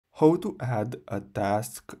how to add a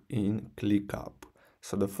task in Clickup.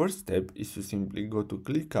 So the first step is to simply go to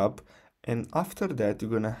Clickup, and after that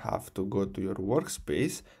you're gonna have to go to your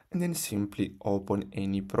workspace and then simply open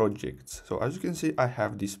any projects. So as you can see, I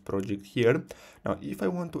have this project here. Now if I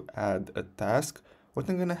want to add a task, what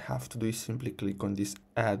I'm gonna have to do is simply click on this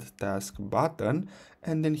add task button,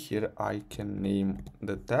 and then here I can name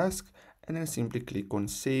the task and then simply click on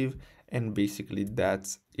save, and basically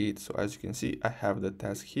that's it. So as you can see, I have the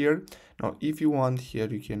task here. Now if you want, here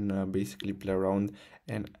you can basically play around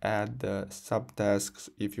and add the subtasks.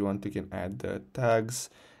 If you want, you can add the tags,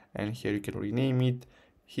 and here you can rename it.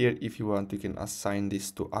 Here if you want, you can assign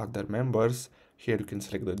this to other members. Here you can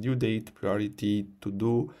select the due date, priority, to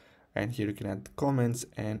do, and here you can add comments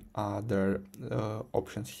and other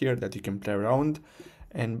options here that you can play around.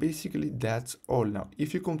 And basically that's all. Now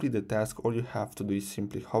if you complete the task, all you have to do is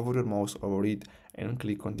simply hover your mouse over it and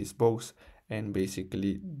click on this box, and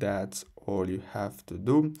basically that's all you have to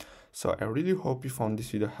do. So I really hope you found this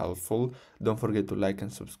video helpful. Don't forget to like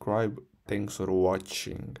and subscribe. Thanks for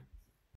watching.